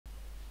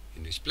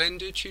this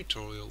Blender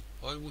tutorial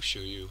I will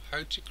show you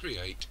how to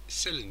create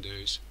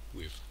cylinders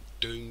with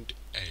domed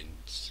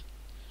ends.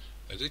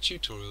 Other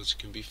tutorials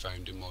can be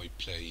found in my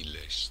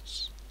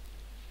playlists.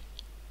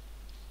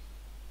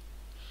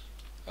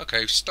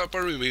 Okay, start by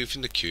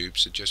removing the cube,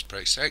 so just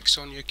press X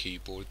on your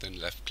keyboard, then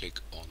left click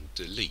on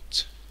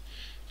delete.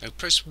 Now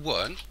press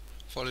 1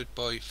 followed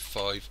by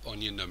 5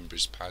 on your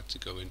numbers pad to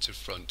go into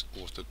front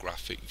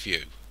orthographic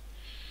view.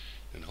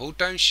 Then hold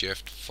down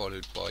shift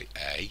followed by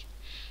A,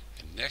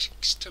 and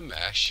next to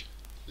mesh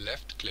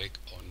left click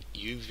on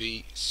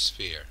UV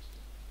sphere.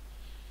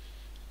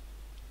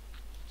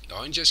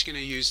 Now I'm just going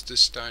to use the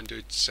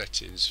standard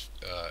settings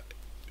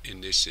in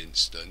this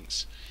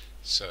instance,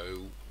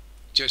 so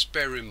just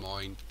bear in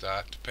mind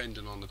that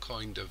depending on the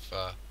kind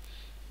of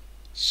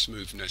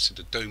smoothness of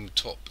the dome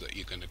top that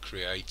you're going to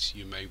create,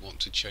 you may want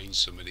to change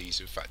some of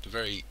these. In fact, the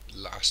very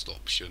last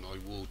option I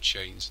will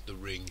change the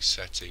ring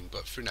setting,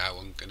 but for now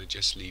I'm going to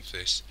just leave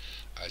this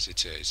as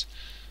it is.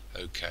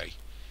 Okay,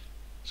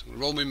 so I'm going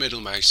to roll my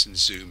middle mouse and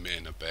zoom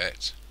in a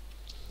bit,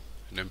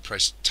 and then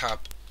press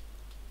tab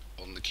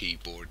on the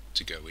keyboard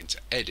to go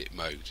into edit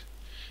mode.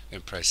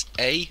 Then press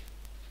A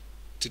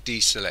to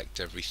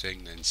deselect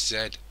everything, then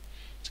Z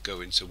to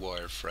go into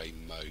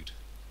wireframe mode.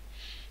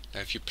 Now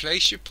if you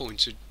place your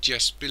pointer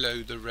just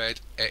below the red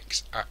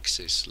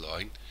X-axis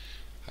line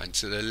and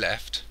to the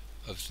left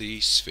of the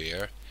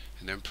sphere,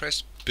 and then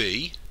press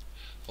B,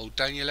 hold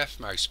down your left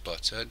mouse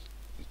button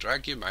and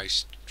drag your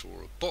mouse to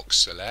draw a box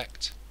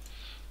select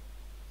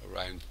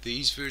around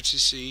these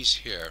vertices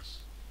here.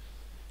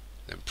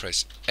 Then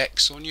press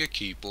X on your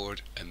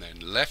keyboard and then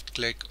left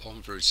click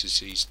on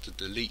vertices to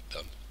delete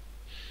them.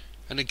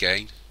 And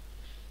again,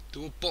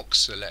 do a box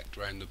select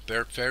around the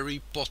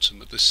very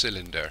bottom of the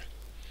cylinder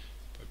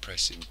by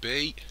pressing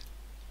B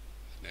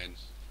and then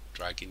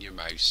dragging your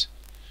mouse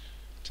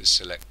to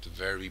select the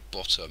very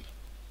bottom.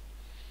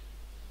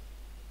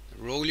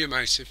 Roll your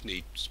mouse if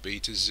needs be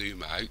to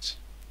zoom out,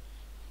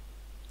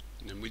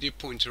 and then with your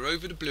pointer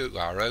over the blue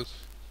arrow,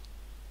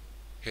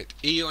 hit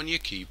E on your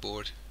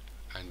keyboard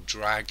and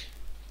drag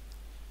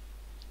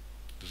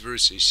the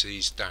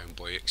vertices down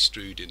by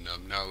extruding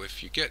them. Now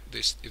if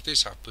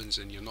this happens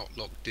and you're not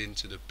locked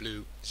into the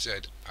blue Z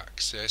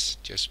axis,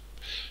 just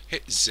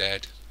hit Z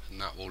and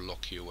that will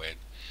lock you in.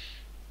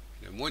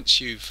 And once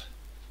you've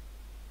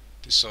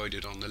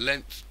decided on the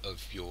length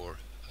of your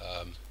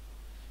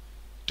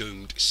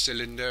domed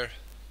cylinder,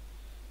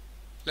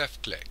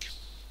 left click.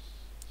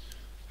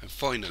 And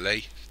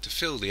finally, to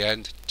fill the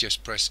end,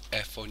 just press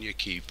F on your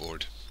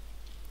keyboard.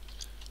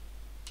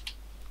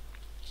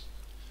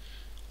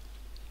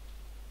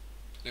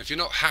 Now if you're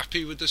not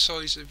happy with the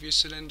size of your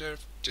cylinder,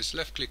 just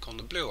left click on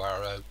the blue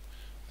arrow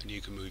and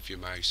you can move your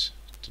mouse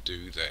to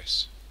do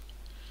this.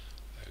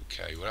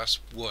 Okay, well that's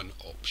one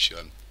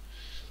option.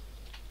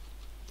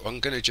 I'm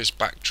going to just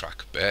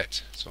backtrack a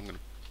bit, so I'm going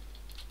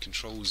to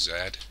Control Z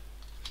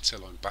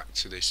until I'm back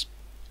to this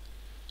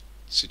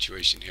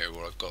situation here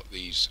where I've got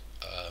these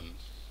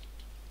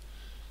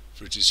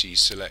vertices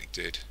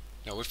selected.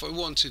 Now if I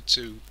wanted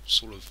to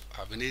sort of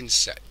have an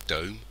inset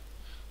dome,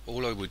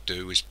 all I would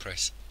do is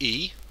press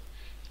E,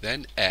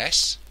 then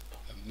S,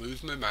 and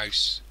move my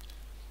mouse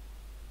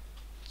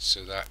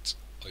so that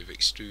I've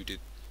extruded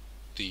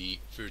the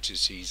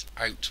vertices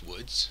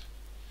outwards.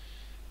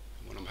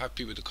 And when I'm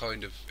happy with the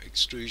kind of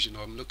extrusion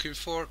I'm looking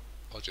for,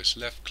 I'll just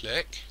left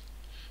click,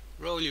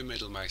 roll your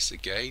middle mouse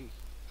again,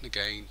 and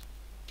again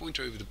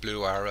pointer over the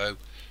blue arrow,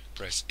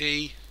 press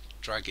E,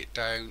 drag it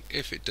down.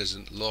 If it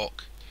doesn't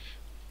lock,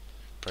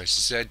 press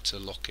Z to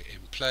lock it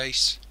in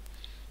place,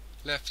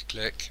 left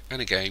click,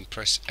 and again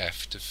press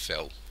F to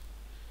fill.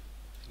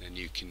 And then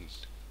you can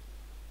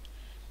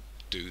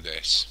do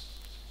this.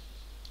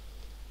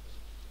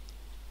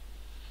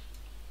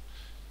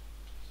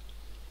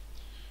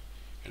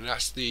 And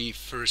that's the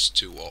first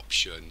two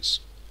options.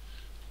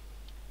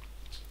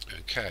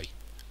 Okay,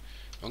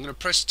 I'm going to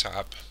press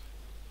tab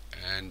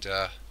and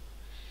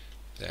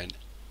then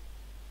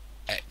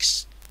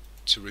X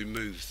to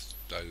remove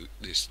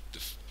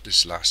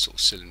this last sort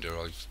of cylinder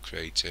I've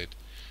created.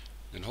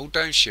 Then hold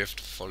down shift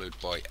followed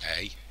by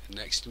A, and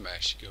next to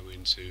mesh go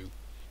into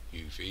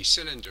UV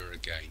cylinder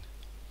again.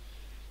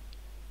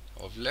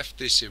 I've left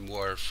this in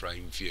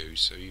wireframe view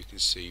so you can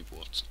see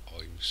what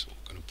I'm sort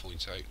of going to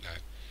point out now.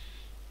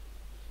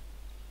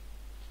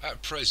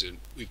 At present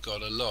we've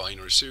got a line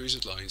or a series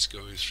of lines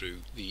going through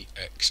the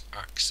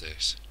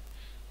X-axis.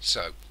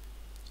 So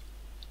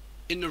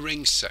in the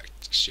ring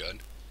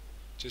section,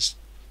 just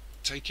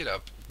take it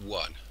up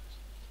 1.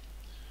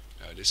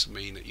 Now this will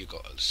mean that you've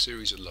got a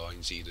series of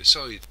lines either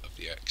side of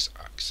the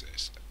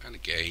X-axis, and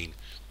again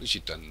once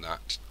you've done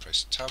that,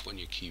 press tab on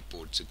your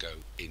keyboard to go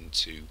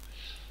into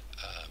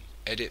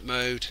edit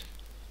mode,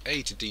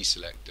 A to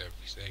deselect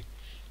everything,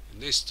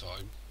 and this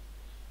time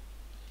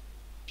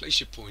place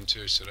your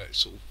pointer so that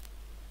it's all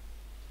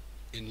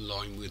in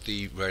line with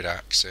the red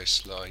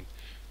axis line,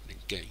 and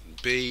again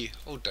B,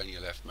 hold down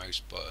your left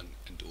mouse button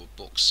and do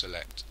a box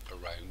select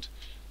around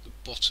the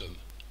bottom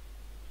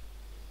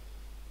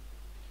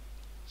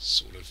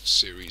sort of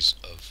series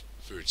of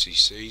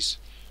vertices,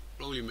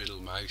 roll your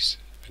middle mouse,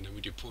 and then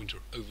with your pointer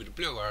over the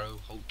blue arrow,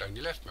 hold down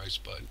your left mouse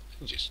button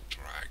and just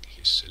drag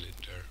your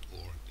cylinder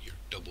or your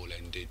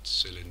double-ended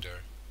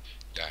cylinder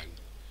down.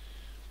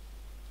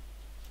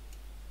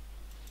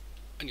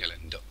 And you'll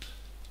end up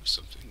with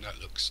something that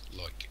looks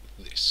like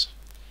this.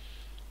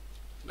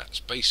 And that's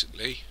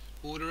basically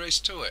all there is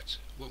to it.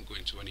 Won't go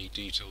into any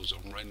details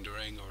on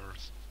rendering or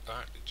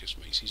that, it just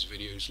makes these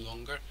videos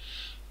longer.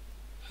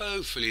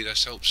 Hopefully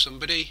this helps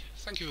somebody.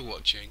 Thank you for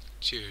watching.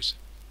 Cheers.